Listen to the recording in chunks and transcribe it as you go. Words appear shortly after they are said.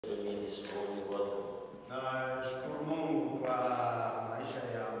Nashukuru Mungu kwa maisha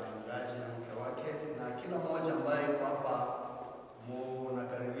ya mchungaji na mke wake na kila mmoja ambaye yuko hapa,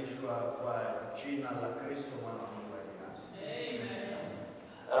 mnakaribishwa kwa jina la Kristo mwana wa Mungu aliye hai. Amen.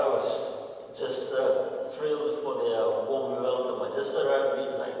 I was just thrilled for their warm welcome. I just arrived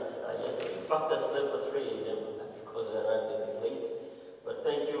midnight yesterday. In fact, I slept at 3 a.m. because I arrived a bit late. But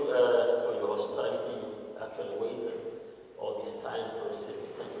thank you for your hospitality. You actually waited all this time to receive me.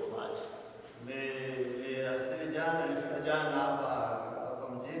 Thank you very much. Nilifika jana hapa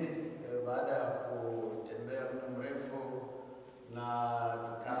mjini baada ya kutembea muda mrefu na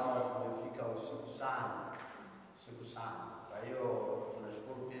tukawa tumefika usiku sana. Kwa hiyo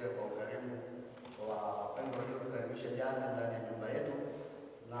tunashukuru pia kwa ukarimu wa wapendwa waliotukaribisha jana ndani ya nyumba yetu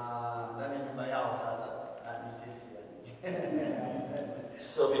na ndani ya nyumba yao sasa ni sisi.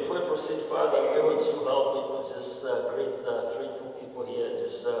 So before I proceed further, I want you to help me to just greet 3 people here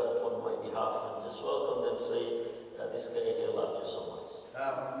just on my behalf and just welcome them, say this guy here loves you so much.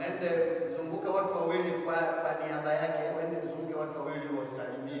 Nende zunguka watu wawili kwa niaba yake, wende zunguke watu wawili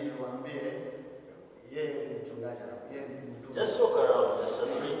wasalimie, waambie yeye mchungaji na yeye mtu. Just walk around, just 3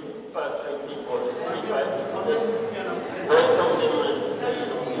 people, 5 people, just welcome them and say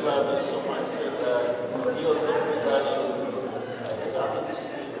we love you so much and he also love you. It's happy to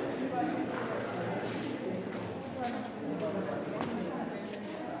see you.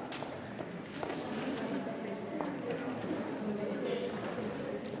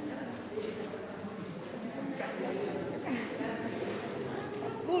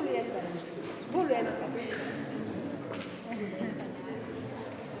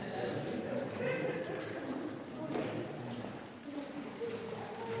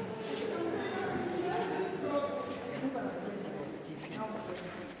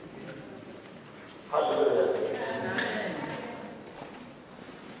 Hallelujah.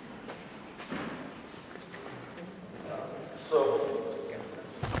 So,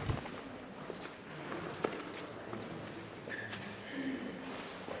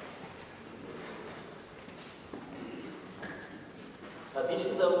 this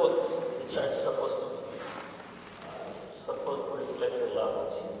is what the church is supposed to be. Supposed to reflect the love of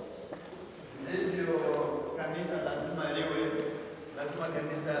Jesus. Ndivyo kanisa lazima liwe, lazima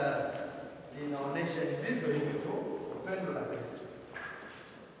kanisa linaonesha vivyo hivyo tu upendo la Kristo.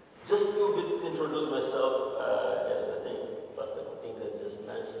 Just to introduce myself, as I think Pastor Kupinga just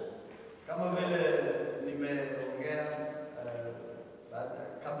mentioned. Kama vile nimeongea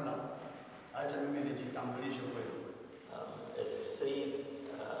kabla, acha mimi nijitambulishe kwenu. As he said,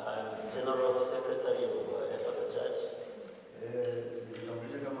 I'm General Secretary of Efatha Church.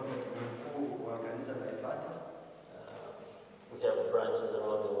 Nijitambulishe kama katibu mkuu wa kanisa la Efatha. We have branches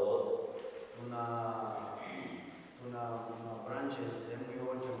around the world. Tuna branches sehemu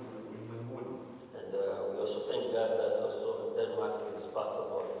yote ulimwenguni. And we also thank God that also Denmark is part of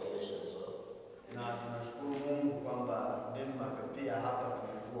our affiliation as well. Na tunashukuru Mungu kwamba Denmark pia hapa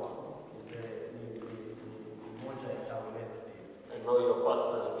tulikuwa ni moja ya tawi letu. I know your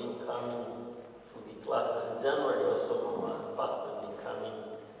pastor has been coming to the classes in January. Also, my pastor has been coming,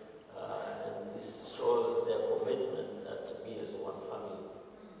 and this shows their commitment to be as one family.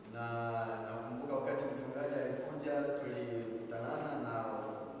 Na nakumbuka wakati mchungaji alikuja tulikutanana na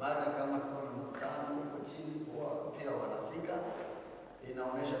mara kama tulikuwa mkutano huko chini pia wanafika,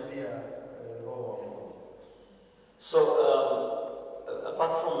 inaonyesha pia roho wa Mungu. So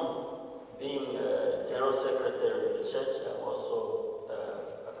apart from being General Secretary of the church, I'm also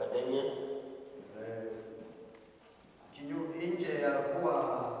academician. Nje ya kuwa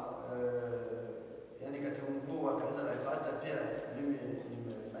yani katibu mkuu wa kanisa la Efatha, pia mimi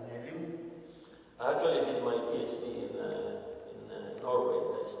nimefanya elimu. I actually did my PhD in Norway.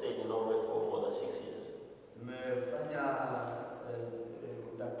 I stayed in Norway for more than 6 years. Nimefanya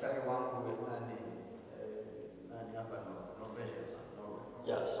daktari wangu nani hapa Norway.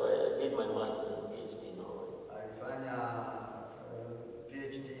 Yeah, so I did my master's and PhD in Norway. Alifanya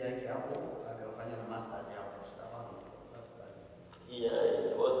PhD yake hapo, akafanya na masters hapo. Yeah,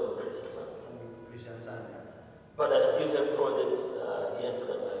 it was in Christian Sunday. But I still have projects here in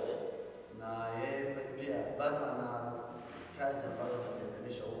Scandinavia. Na yeye pia bado ana kazi ambazo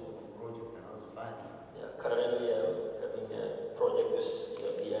anaendelesha huko, project anazofanya. Yeah, currently I'm having a project with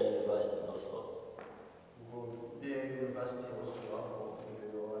P.1 University in Oslo. P.1 University also hapo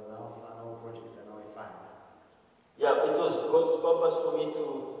ndio wanaofanya project anaoifanya. Yeah, it was God's purpose for me to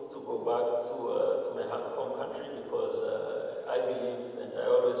go back to my home country because I believe and I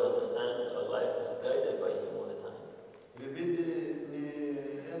always understand our life is guided by Him all the time.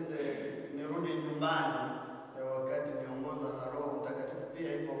 Nirudi nyumbani wakati niongozwa na Roho Mtakatifu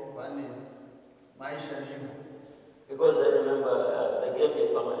pia hivyo Maisha ni hivyo. Because I remember they gave me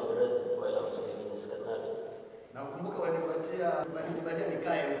a permanent resident while I was living in Scandinavia. Nakumbuka walinipatia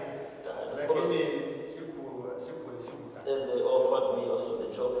nikae huko. Lakini sikutaka. Then they offered me also the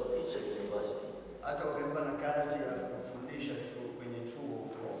job to teach at university. Hata wakanipa na kazi ya kufundisha kwenye chuo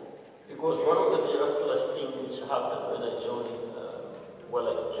huko. Because one of the miraculous things which happened when I joined, well,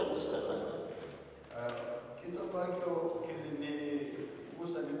 I came to Scandinavia. Kitu ambacho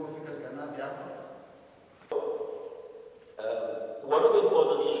kilinigusa nilipofika Scandinavia hapa. One of the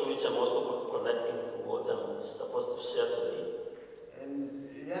important issues which I'm also connecting to what I'm supposed to share today.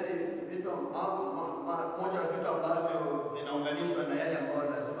 Yani vitu moja ya vitu ambavyo vinaunganishwa na yale ambayo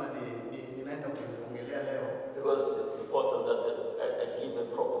lazima ninaenda kuongelea leo. Because it's important that I give a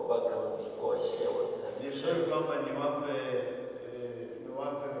proper background before I share what I have to share. Ni kwamba niwape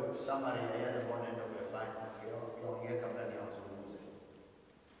summary ya yale ambayo naenda kuyafanya kuongea kabla nianze.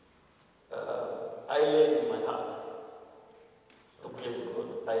 I laid in my heart to please God.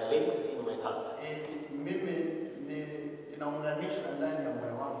 I laid in my heart. Mimi inaunganishwa ndani ya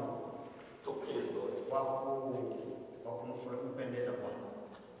moyo wangu to please God. Kwa kumpendeza Bwana.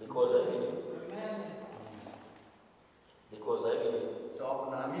 Because I believe. Amen. Because I believe. So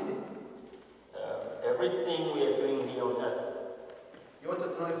naamini everything we are doing here on earth. Yote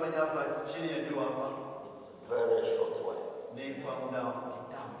tunayofanya hapa chini ya jua hapa. It's very short while. Ni kwa muda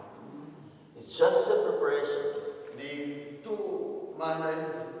kitambo. It's just a preparation. Ni tu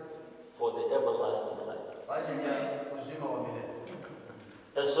maandalizi for the everlasting life. Kwa ajili ya uzima wa milele.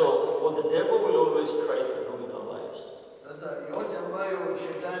 And so, what the devil will always try to do in our lives. Sasa yote ambayo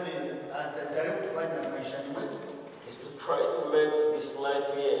shetani atajaribu kufanya maishani mwetu is to try to make this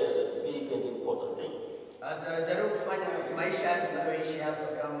life here as a big and important thing. Atajaribu kufanya maisha tunayoishi hapa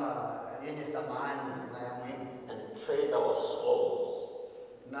kama yenye thamani na ya muhimu. And train our souls.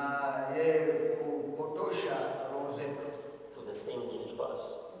 Na yeye kupotosha roho zetu to the things which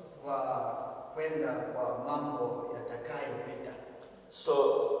pass. Kwa kwenda kwa mambo yatakayopita. So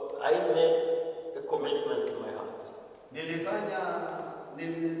I made a commitment in my heart. Nilifanya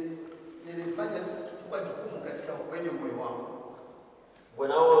chukua jukumu katika kwenye moyo wangu.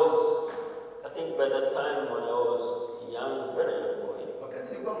 When I was, I think by that time when I was young, very young boy.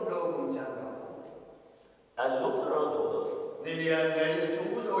 Wakati nilikuwa mdogo mchanga. I looked around the world. Niliangalia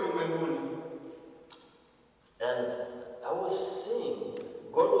chunguza ulimwenguni. And I was seeing,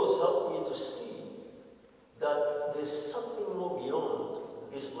 God was helping me to see that there's something more beyond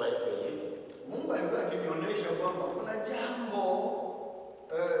this life we're living. Mungu alikuwa akinionyesha kwamba kuna jambo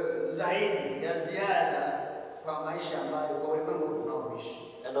zaidi ya ziada kwa maisha ambayo kwa ulimwengu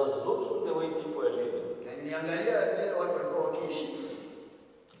tunaoishi. And I was looking the way people are living. Niliangalia vile watu walikuwa wakiishi.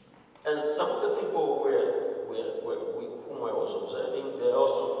 And some of the people whom I was observing, they're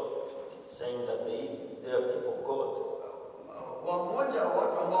also saying that they are people of God. Wamoja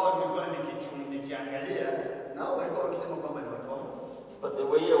watu ambao nilikuwa nikiangalia nao walikuwa wakisema kwamba ni watu wa Mungu. But the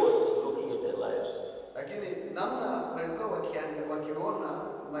way I was looking at their lives, lakini namna walikuwa wakiona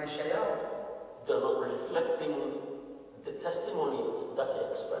maisha yao, they're not reflecting the testimony that I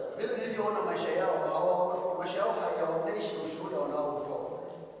expect. Vile nilivyoona maisha yao hayaoneshi ushuhuda wanaotoa.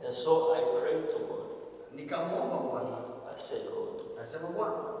 And so I prayed to God. Nikamwomba Bwana. I said, God, nasema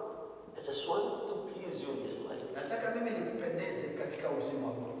Bwana, I just want to please you in this life. Nataka mimi nikupendeze katika uzima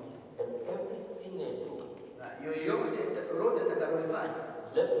huu. And everything I do, na yoyote nitakalofanya,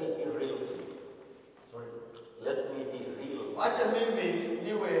 let me be real to you. Sorry. Let me be real. Acha mimi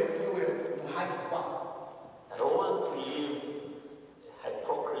niwe mhaki kwako. I don't want to live a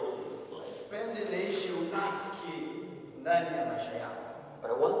hypocrite life. Pendi niishi unafiki ndani ya maisha yangu.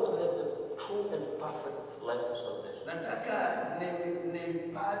 But I want to have a true and perfect life of salvation. Nataka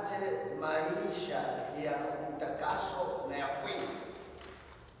nipate maisha ya utakaso na ya kweli.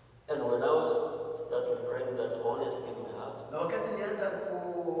 And when I was starting praying that honestly in my heart, na wakati nilianza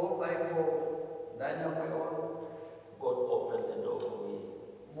kuomba hivyo ndani ya moyo wangu, God opened the door for me.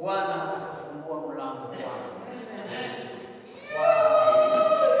 Bwana akafungua mlango kwangu.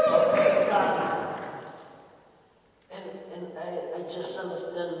 And I just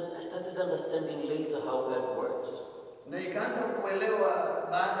I started understanding later how God works. Na ikaanza kuelewa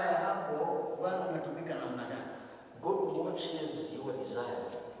baada ya hapo Bwana anatumika namna gani. God watches your desire.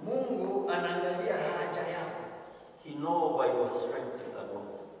 Mungu anaangalia haja yako. He knows by what strength you can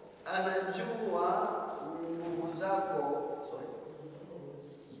want. Anajua nguvu zako,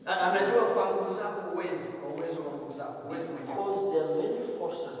 anajua kwa nguvu zako uwezo wa nguvu zako, uwezo mwenyewe. Because there are many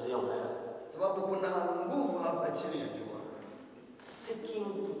forces here on earth. Sababu kuna nguvu hapa chini ya jua. Seeking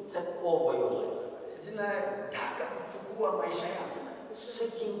to take over your life. Zinataka kuchukua maisha yako.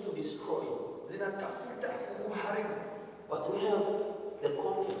 Seeking to destroy you. zinatafuta kukuharibu. But we have the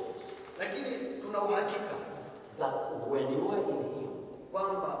confidence Lakini tuna uhakika that when you are in Him,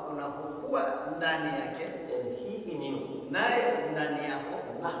 kwamba unapokuwa ndani yake and He in you, naye ndani yako,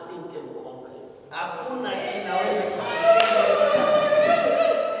 nothing can conquer you. hakuna kinaweza kukushinda.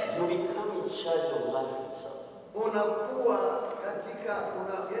 You become in charge of life itself. Unakuwa katika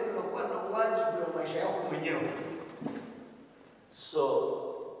yaani unakuwa na wajibu wa maisha yako mwenyewe. So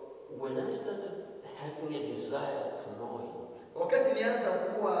when I started having a desire to know Him, Wakati nianza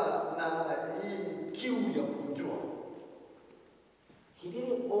kuwa na hii kiu ya kumjua, He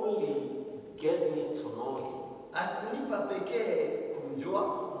didn't only get me to know Him, hakunipa pekee kumjua,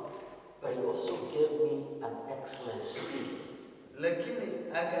 but He also gave me an excellent spirit. lakini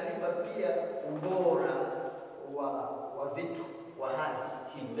akanipa pia ubora wa vitu wa hali.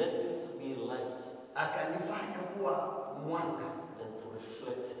 He made me to be light Akanifanya kuwa mwanga and to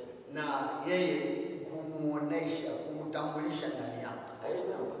reflect Him. na yeye kumuonesha, kumtambulisha ndani yako. I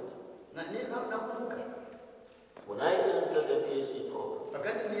remember Nakumbuka when I entered the PhD program,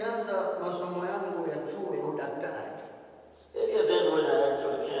 wakati nianza masomo yangu ya chuo ya udaktari. earlier then when I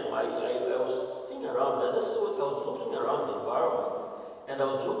actually came, I was seeing around. I was looking around the environment, and I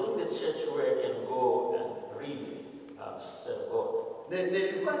was looking at the church where I can go and really serve God.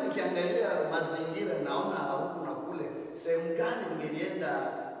 Nilikuwa nikiangalia mazingira, naona huku na kule, sehemu gani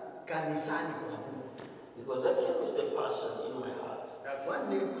ningelienda kanisani kwa Mungu. Because I came with the passion in my heart.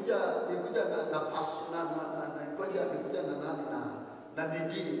 Kwani nilikuja na passion na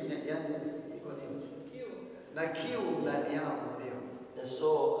bidii, yani iko nini? Na kiu ndani yangu ndio. And so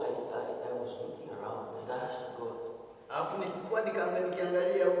I was looking around and I asked God. Alafu nilikuwa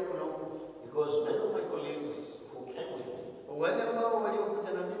nikiangalia huku na huku. Because many of my colleagues who came with me, wale ambao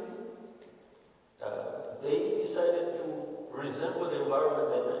waliokuja na mimi, they decided to resemble the environment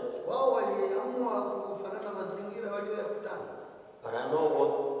they met. wao waliamua kufanana mazingira walioyakutana. But I know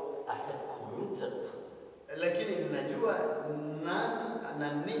what I had committed to. Lakini ninajua nani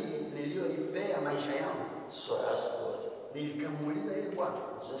na nini niliyoipea maisha yangu. So I asked God. Nilikamuuliza yeye, Bwana,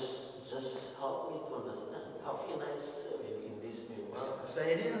 just help me to understand. How can I serve you in this new environment?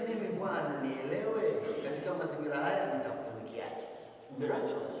 saidia mimi Bwana nielewe katika mazingira haya nitakutumikiaje.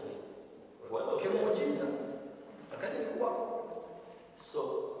 Miraculously. Kimuujiza. Wakati nilikuwa so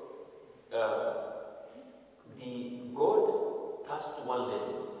God touched one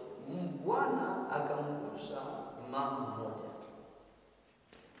lady. Bwana akamgusa mama mmoja.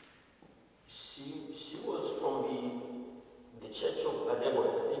 She was from the church of Adeboy. I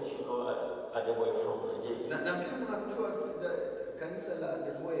think you know Adeboy from Nigeria. Nafikiri mnamjua kanisa la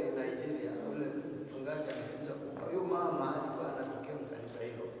Adeboy Nigeria, ule mchungaji anaanza kwa. Huyo mama alikuwa anatokea kanisa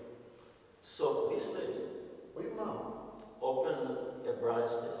hilo. So this lady, huyo mama opened a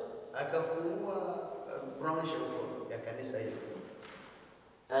branch there. Akafungua branch ya kanisa hilo.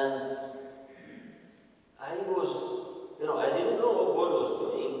 And I was, I didn't know what God was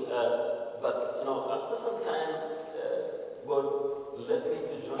doing, but after some time, God led me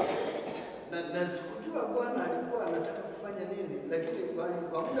to join Him. Na sikujua Bwana alikuwa anataka kufanya nini, lakini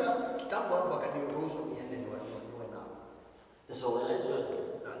kwa muda kitambo hapo akaniruhusu niende niwe nao. So when I joined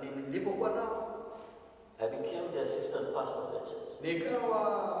Him, nilipokuwa nao, I became the assistant pastor of the church.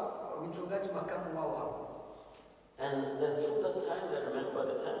 Nikawa mchungaji makamu wao hapo. And then from that time, I remember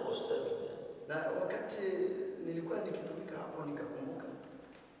the time I was serving there. Na wakati nilikuwa nikitumika hapo nikakumbuka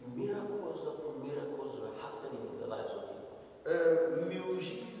miracles upon miracles were happening in the lives of people.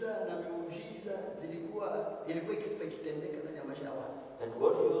 Miujiza ilikuwa ikitendeka ndani ya maisha yao. And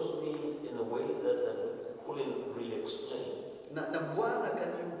God used me in a way that I couldn't really explain. Na Bwana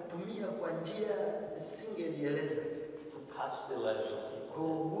akanitumia kwa njia singelieleza to touch the lives of people.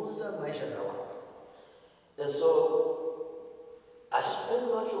 Kuguza maisha za watu. And so I spent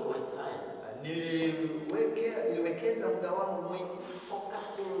much of my time niliwekeza muda wangu mwingi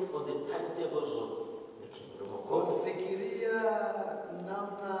focusing on the timetables of the kingdom of God. Kufikiria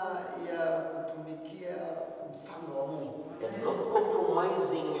namna ya kutumikia mfano wa Mungu. And not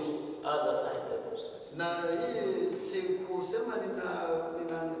compromising with other timetables. Na hii si kusema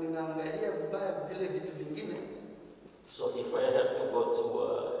ninaangalia vibaya vile vitu vingine. So if I have to go to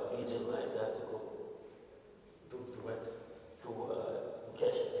Virgin Night, I have to go to what? To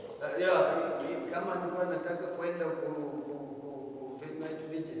Kesha. Kama nilikuwa nataka kwenda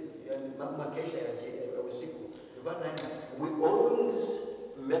vigil, yani makesha ya usiku. We always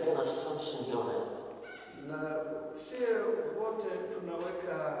make an assumption here on earth. Na sio wote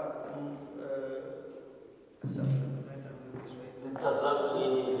tunaweka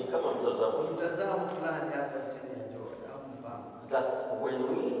mtazamo fulani hapa chini ya jua au mpango. That when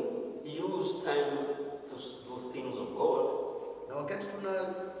we use wakati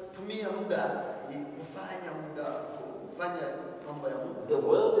tunatumia muda kufanya mambo ya Mungu. The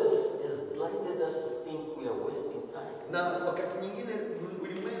world has blinded us to think we are wasting time. Na wakati nyingine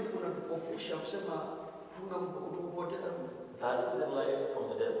ulimwengu unatupofusha kusema tunapoteza muda. That is the lie from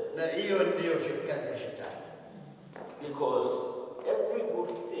the devil. Na hiyo ndio kazi ya shetani. Because every good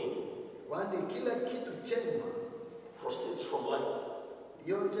thing, kwani kila kitu chema, proceeds from light.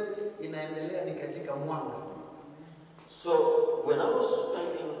 Yote inaendelea ni katika mwanga. So when I was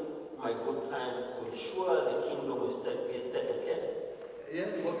spending my good time to ensure the kingdom is taken care.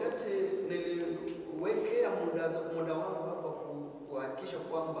 Wakati niliwekea muda wangu hapa kuhakikisha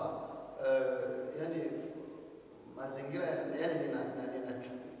kwamba yani mazingira yani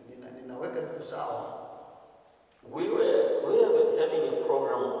ninaweka vitu sawa. We were having a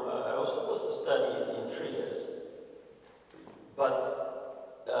program. I was supposed to study in 3 years, but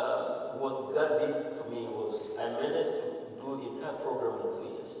what God did to me was I managed to do the entire program in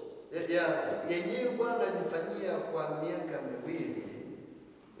 2 years. Yenyewe Bwana nifanyia kwa miaka miwili.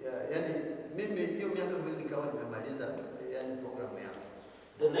 Yani mimi hiyo miaka miwili nikawa nimemaliza yani program yangu.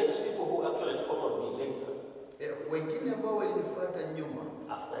 The next people who actually followed me later, wengine ambao walinifuata nyuma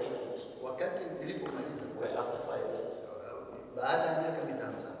after I finished, wakati nilipomaliza, were after 5 years. Baada ya miaka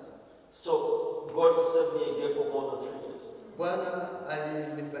mitano sasa. So God saved me again for more than 3 years. Bwana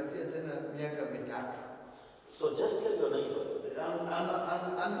alinipatia tena miaka mitatu. So just tell your neighbor,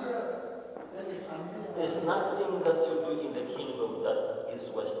 there's nothing that you do in the kingdom that is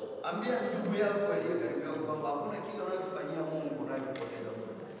wasted. Ambia ndugu yako aliye karibu yako kwamba hakuna kile unachofanyia Mungu unachopoteza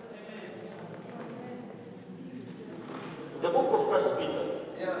muda. The book of 1 Peter,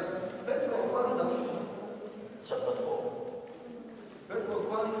 Petro wa kwanza chapter 4. Petro wa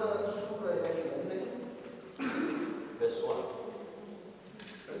kwanza sura ya 4 verse 1.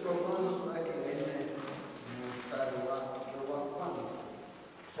 Petro wa kwanza sura ya 4 mstari wa kwanza.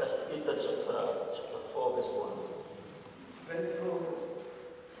 1 Peter chapter 4 verse 1. Petro,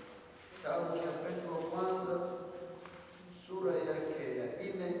 kitabu cha Petro wa kwanza sura yake ya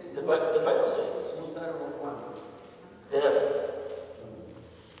 4. The Bible says, mstari wa kwanza. therefore,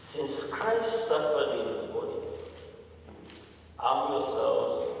 since Christ suffered in his body, arm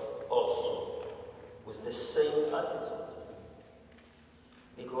yourselves also with the same attitude,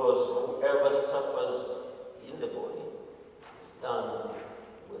 because whoever suffers in the body is done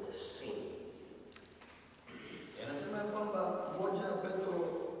with sin. Anasema kwamba moja Petro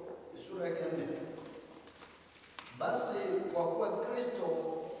sura ya 4. Basi kwa kuwa Kristo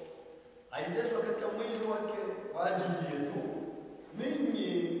aliteswa katika mwili wake kwa ajili yetu,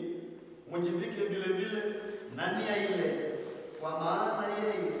 ninyi mjivike vile vile na nia ile, kwa maana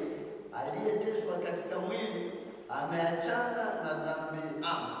yeye aliyeteswa katika mwili ameachana na dhambi.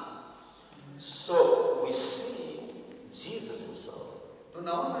 So we see Jesus himself.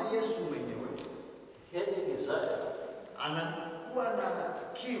 Tunaona Yesu mwenyewe Any desire, anakuwa na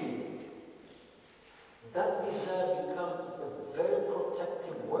kiu. that desire becomes a very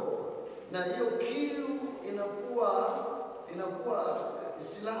protective weapon. Na hiyo kiu inakuwa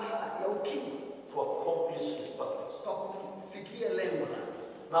silaha ya ukingo To accomplish his purpose. kwa kufikia lengo lake.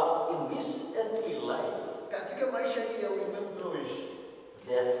 Now, in this earthly life, Katika maisha hii ya ulimwengu tunaoishi,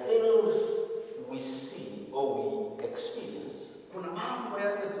 there are things we see or we experience kuna mambo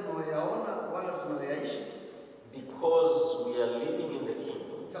yale tunayoyaona wala tunayoyaishi because we are living in the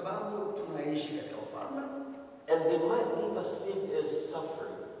kingdom, sababu tunaishi katika ufalme, and they might be perceived as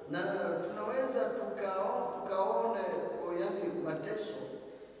suffering. na tunaweza tukaone yani mateso,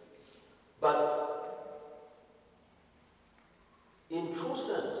 But in true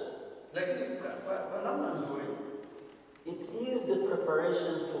sense, lakini kwa namna nzuri, it is the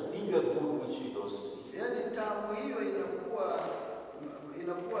preparation for bigger good which we don't see. yani tabu hiyo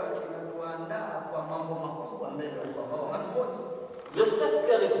inatuandaa kwa mambo makubwa mbele huko ambao hatuoni. Let's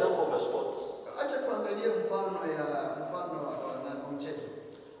take an example of a sports. Acha tuangalie mfano wa mchezo.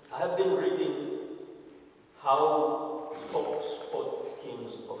 I have been reading how top sports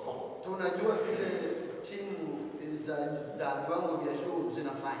teams perform. Tunajua vile timu za viwango vya juu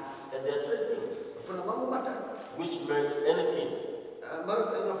zinafanya. And there are 3 things Kuna mambo matatu which makes any team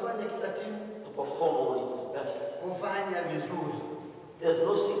ambayo inafanya kila timu to perform on its best. kufanya vizuri. There's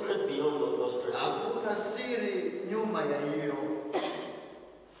no secret beyond those 3 things. Hakuna siri nyuma ya hiyo.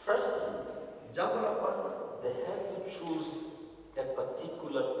 Firstly, Jambo la kwanza, they have to choose a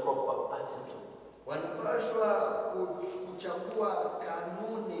particular proper attitude. wanapaswa kuchagua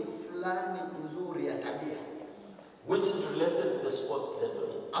kanuni fulani nzuri ya tabia which is related to the sports they're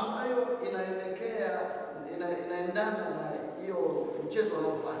doing. ambayo inaendana na hiyo mchezo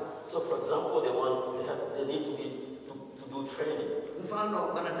wanaofanya. So, for example, they need to do training. Mfano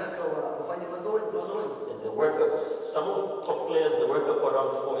wanataka wafanye mazoezi. And they work up, some of the top players, they work up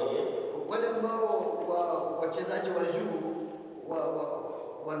around 4 a.m. Wale ambao wachezaji wa juu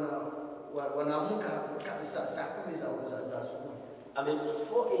wanaamka saa 10 za asubuhi. I mean, 4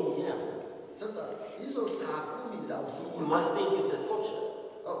 a.m. Sasa hizo saa 10 za asubuhi. You must think it's a torture.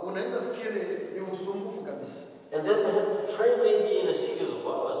 Unaweza fikiri ni usumbufu kabisa. And then they have to train maybe in a series of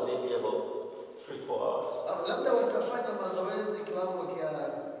hours, maybe about 3-4 hours. Labda watafanya mazoezi kiwango kia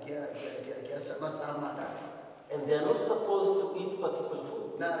masaa 3. And they're not supposed to eat particular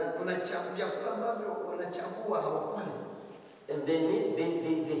food. Na kuna vyakula ambavyo wanachagua hawakuli. And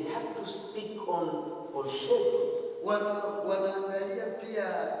they have to stick on schedules. Wanaangalia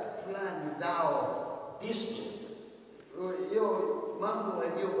pia plani zao. Discipline. Hiyo mambo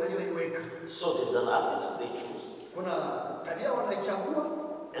walioiweka. So there's an attitude they choose. Kuna tabia wanaichagua.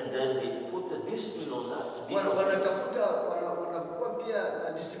 And then they put a discipline on that to be wanatafuta wanakuwa pia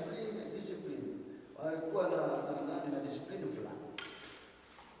na discipline. Walikuwa na discipline fulani.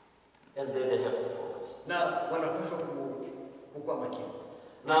 And then they have to focus. Na wanapaswa kuwa makini.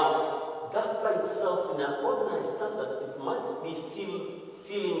 Now, that by itself in an ordinary standard, it might be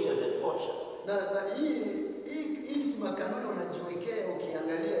feeling as a torture. Na hii makanuni unajiwekea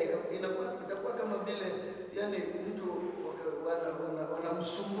ukiangalia itakuwa kama vile yani mtu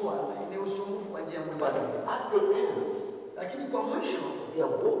wanamsumbua, ni usumbufu kwa njia moja. But at the end, lakini kwa mwisho they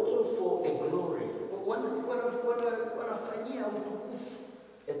are working for a glory. Wanafanyia utukufu.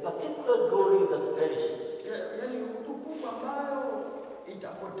 A particular glory that perishes. Yani utukufu ambayo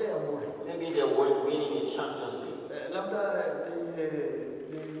itapotea bure. Maybe they are winning a Champions League. Labda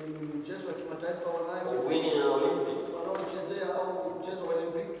ni mchezo wa kimataifa wanayo. Winning an Olympic. Wanaochezea au mchezo wa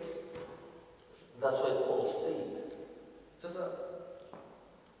Olympic. That's why Paul said. Sasa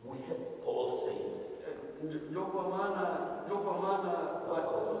Paul said. Ndio kwa maana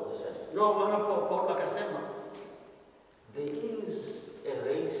Paulo akasema there is a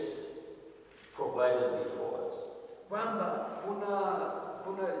race provided before us. Kwamba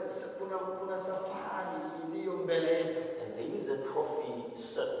kuna safari iliyo mbele yetu. And there is a trophy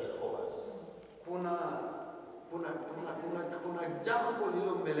set before us. Kuna jambo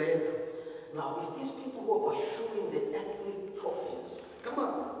lililo mbele yetu. Now, if these people who are pursuing the earthly trophies, kama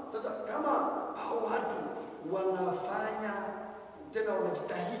hao watu wanafanya tena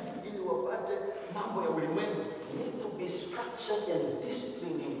wanajitahidi ili wapate mambo ya ulimwengu, need to be structured and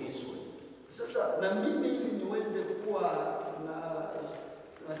disciplined in this way. Sasa na mimi ili niweze kuwa na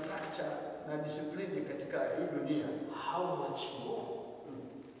structure na discipline katika hii dunia, how much more?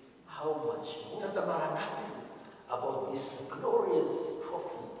 How much more? Sasa mara ngapi about this glorious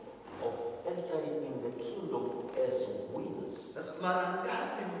trophy of entering in the kingdom as winners? Sasa mara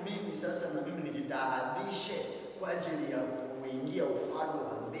ngapi mimi nijitaabishe kwa ajili ya kuingia ufalme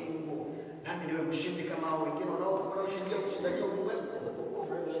wa mbingu, nami niwe mshindi kama hao wengine wanaoshindia kushindania ulimwengu. And the book of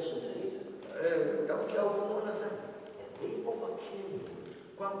Revelation says, tabukia Ufunuo unasema, and they overcame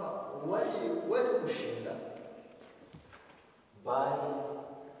kwamba walimshinda by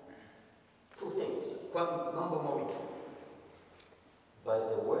two things. Kwa mambo mawili. By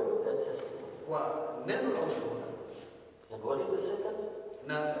the word of their testimony. Kwa neno la ushuhuda. And what is the second?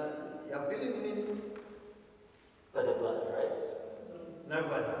 Na ya pili ni nini? By the blood, right? Na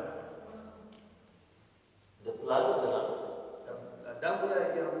kwa damu. The blood of the Lamb. Damu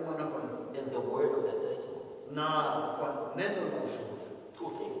ya mwana-kondoo. And the word of their testimony. Na kwa neno la ushuhuda. Two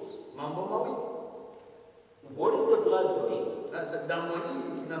things. Mambo mawili. What is the blood doing? Damu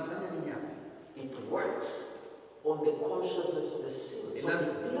hii inafanya nini hapa? It works on the consciousness of the sin. So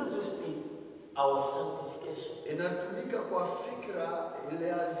it deals with our sanctification. Inatumika kwa fikra ile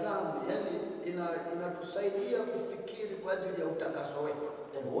ya dhambi, yani inatusaidia kufikiri kwa ajili ya utakaso wetu.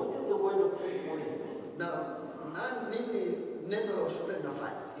 And what is the word of testimony doing? Na nini neno la ushuhuda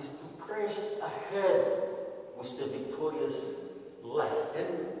linafanya? Is to press ahead with the victorious life.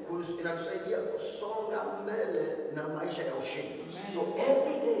 Yani inatusaidia kusonga mbele na maisha ya ushindi. So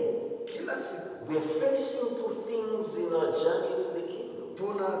every day, kila siku, we are facing two things in our journey to the kingdom.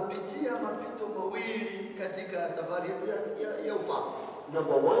 Tunapitia mapito mawili katika safari yetu ya ufalme.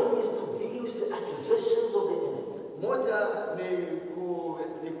 Number one is to deal with the accusations of the enemy. Moja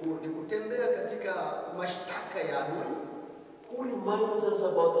ni kutembea katika mashtaka ya adui. Who reminds us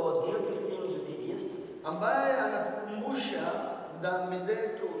about our guilty things we did yesterday. Ambaye anatukumbusha dhambi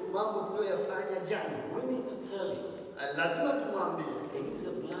zetu, mambo tuliyoyafanya jana. We need to tell you. Lazima tumwambie. There is a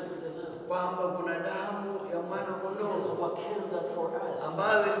blood of the Lamb. Kwamba kuna damu ya mwana-kondoo. He has overcome that for us.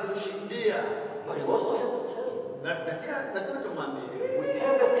 Ambayo ilitushindia. But we also have to tell you. Na tena tumwambie. We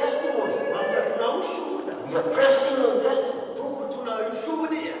have a testimony. Kwamba tuna ushuhuda. We are pressing on testimony.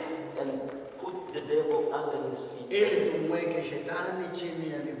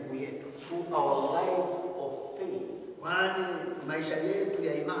 our life of faith. Kwani maisha yetu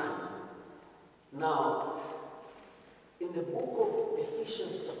ya imani. Now, in the book of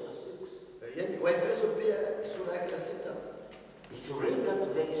Ephesians chapter 6, Yani Waefeso pia sura yake ya 6. if you read that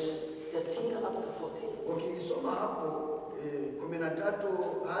verse 13 up to 14, ukisoma hapo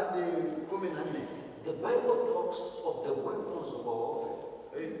 13 hadi 14, the Bible talks of the weapons of our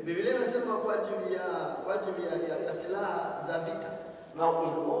warfare. Biblia inasema kwa ajili ya silaha za vita. Now, in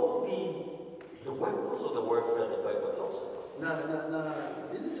all the weapons of the warfare the Bible talks about, Na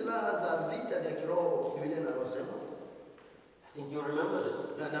hizi silaha za vita vya kiroho Biblia inasema, I think you remember them.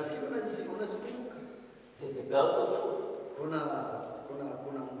 na nafikiri unazikumbuka. The belt of truth,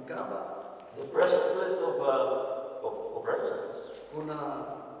 Kuna mkaba, the breastplate of righteousness, kuna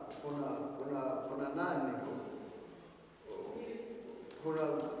nani, kuna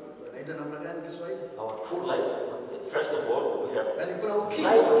naita namna gani Kiswahili? our true life. First of all, we have Yani kuna ukimwi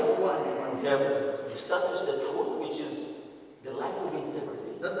life. fulani. We have established the truth, which is the life of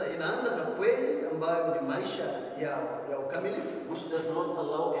integrity, Sasa inaanza na kweli ambayo ni maisha ya ukamilifu, which does not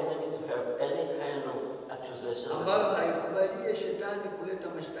allow enemy to have any kind of accusations ambayo against us. haikubalie shetani kuleta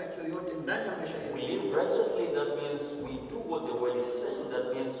mashtaki yoyote ndani ya maisha We yetu. live righteously, that means we do what the word is saying, that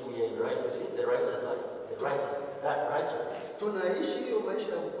means we are right. You see, the righteous life, that righteousness. Tunaishi hiyo maisha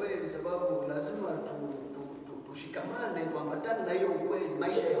ya ukweli sababu lazima tushikamane, tuambatane na hiyo ukweli,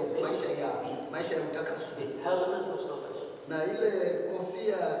 maisha ya utakaso. The helmet of salvation, Na ile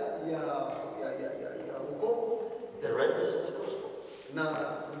kofia ya wokovu, the readiness of the gospel, na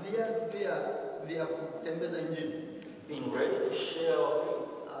viatu pia vya kutembeza injili. being ready to share our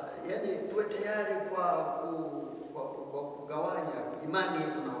faith. Yani tuwe tayari kwa kugawanya imani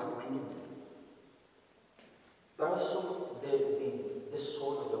yetu na watu wengine. But also the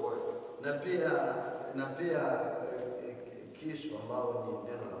sword of the word. Na pia kisu ambao ni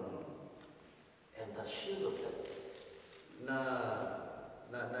neno la Mungu. And the shield of faith.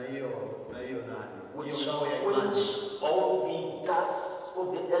 Na hiyo nani? Which Hiyo ngao ya imani. quench all the darts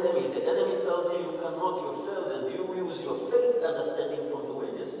of the enemy. The enemy tells you you cannot, you failed, and you use your faith understanding from the way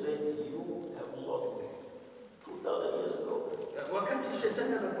they said you have lost 2,000 years ago. Wakati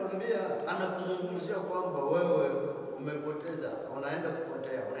shetani anakuzungumzia kwamba wewe umepoteza, unaenda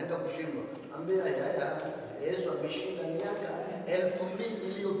kupotea, unaenda kushindwa, ambia Yesu ameshinda miaka 2000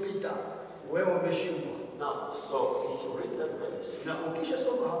 iliyopita, wewe umeshindwa. Now, so if you read that verse, Na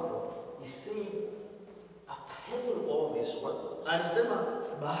ukishasoma hapo, you see, after having all these weapons, anasema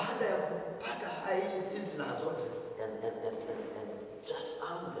baada ya kupata hizi silaha zote and just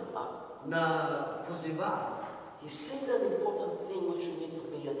arm them up, na kuzivaa, he said an important thing which we need to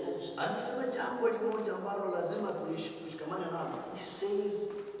pay attention. anasema jambo limoja ambalo lazima tushikamane nalo. He says,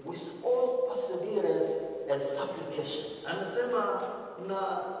 with all perseverance and supplication. Anasema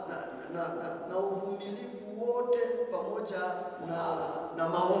na uvumilivu wote pamoja na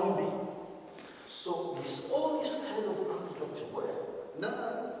maombi. So with all these kind of arms that you wear, Na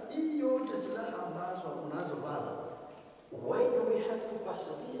hii yote silaha ambazo unazovala, why do we have to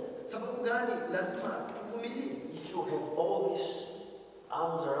persevere? sababu gani lazima tuvumilie? If you have all these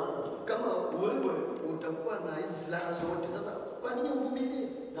arms around you, Kama wewe utakuwa na hizi silaha zote, sasa kwa nini uvumilie?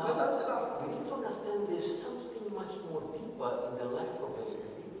 Umevaa silaha. we need to understand there's something much more deeper in the life of a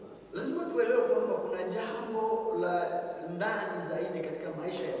believer. Lazima tuelewe kwamba kuna jambo la ndani zaidi katika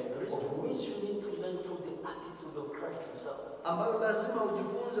maisha ya Mkristo, Of which you need to learn from the attitude of Christ himself. ambayo lazima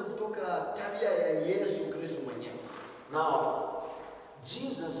ujifunze kutoka tabia ya Yesu Kristo mwenyewe. Now,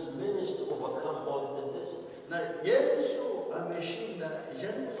 Jesus managed to overcome all the temptations. Na Yesu ameshinda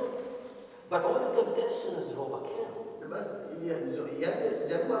jaribu zote. But all the temptations he overcame Basi yale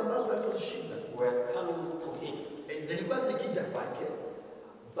jaribu ambazo alizoshinda were coming to him. zilikuwa zikija kwake,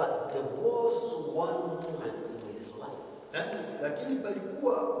 But there was one moment in his life lakini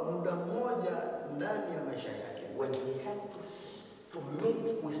palikuwa muda mmoja ndani ya maisha yake when he had to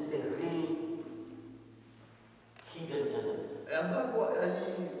meet with the real hidden enemy. ambapo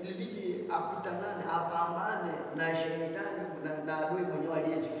ilibidi apambane na shetani na adui mwenyewe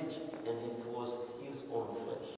aliyejificha, And it was his own flesh.